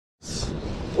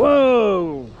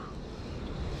Whoa!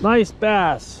 Nice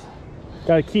bass.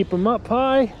 Gotta keep them up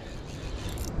high,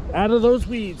 out of those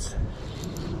weeds.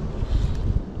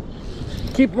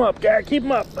 Keep them up, Gar. Keep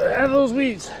them up, out of those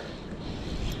weeds.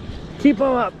 Keep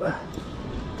them up.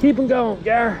 Keep them going,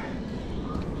 Gar.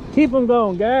 Keep them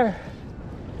going, Gar.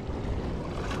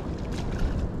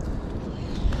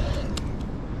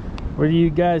 What do you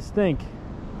guys think?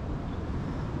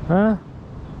 Huh?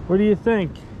 What do you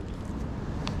think?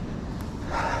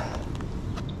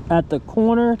 At the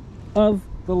corner of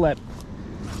the lip.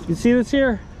 You see this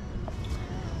here?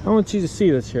 I want you to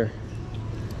see this here.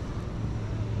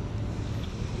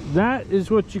 That is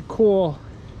what you call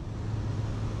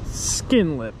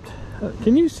skin lipped.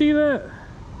 Can you see that?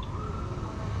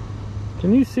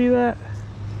 Can you see that?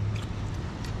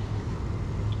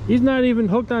 He's not even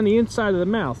hooked on the inside of the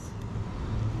mouth.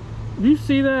 Do you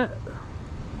see that?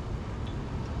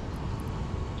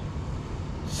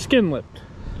 Skin lipped.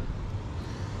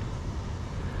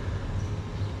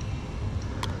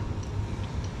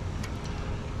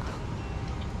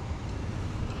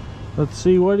 Let's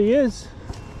see what he is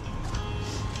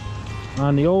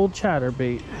on the old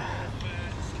chatterbait.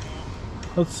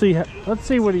 Let's see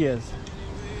what he is.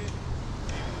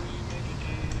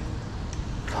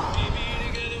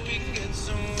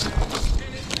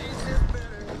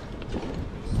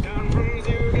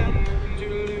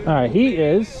 All right, he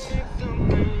is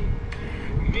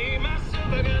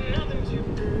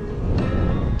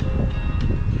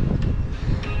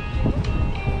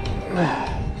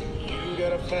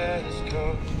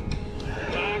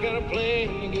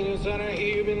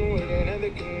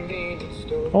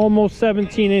almost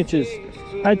 17 inches.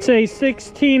 I'd say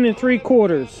 16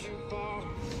 3/4.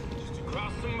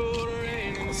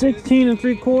 16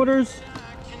 3/4.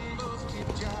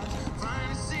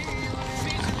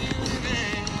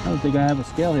 I don't think I have a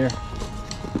scale here.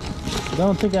 I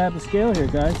don't think I have a scale here,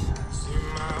 guys.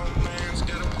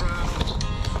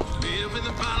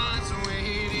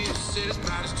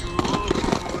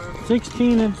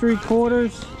 $16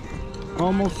 3/4,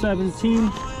 almost 17.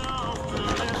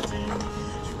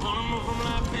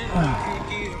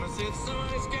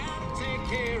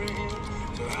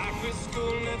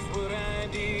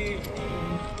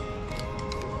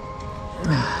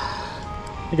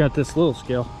 I got this little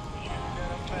scale.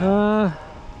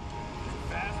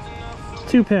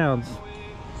 2 pounds.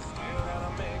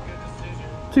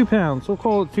 2 pounds. We'll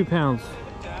call it 2 pounds.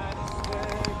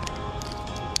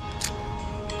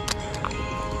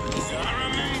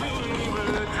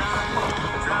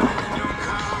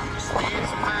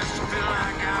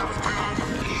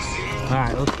 All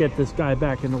right, let's get this guy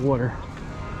back in the water.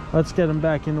 Let's get him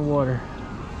back in the water.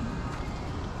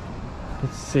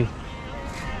 Let's see.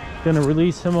 Gonna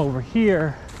release him over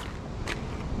here.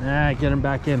 Get him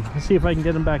back in. Let's see if I can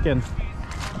get him back in.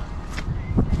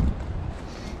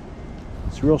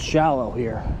 It's real shallow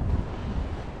here.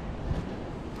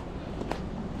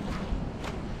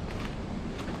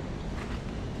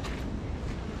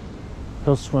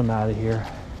 He'll swim out of here.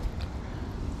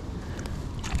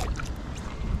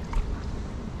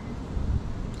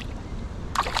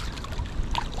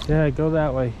 Yeah, go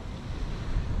that way.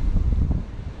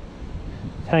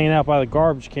 Hanging out by the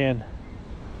garbage can.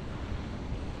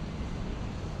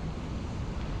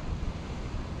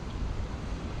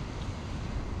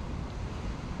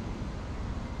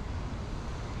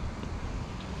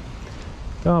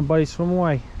 Come on, buddy, swim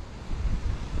away.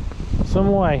 Swim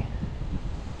away.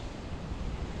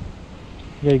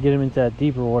 You gotta get him into that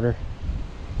deeper water.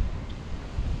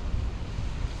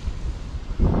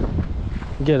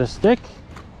 Get a stick.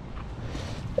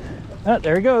 Ah,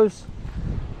 there he goes.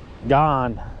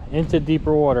 Gone into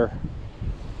deeper water.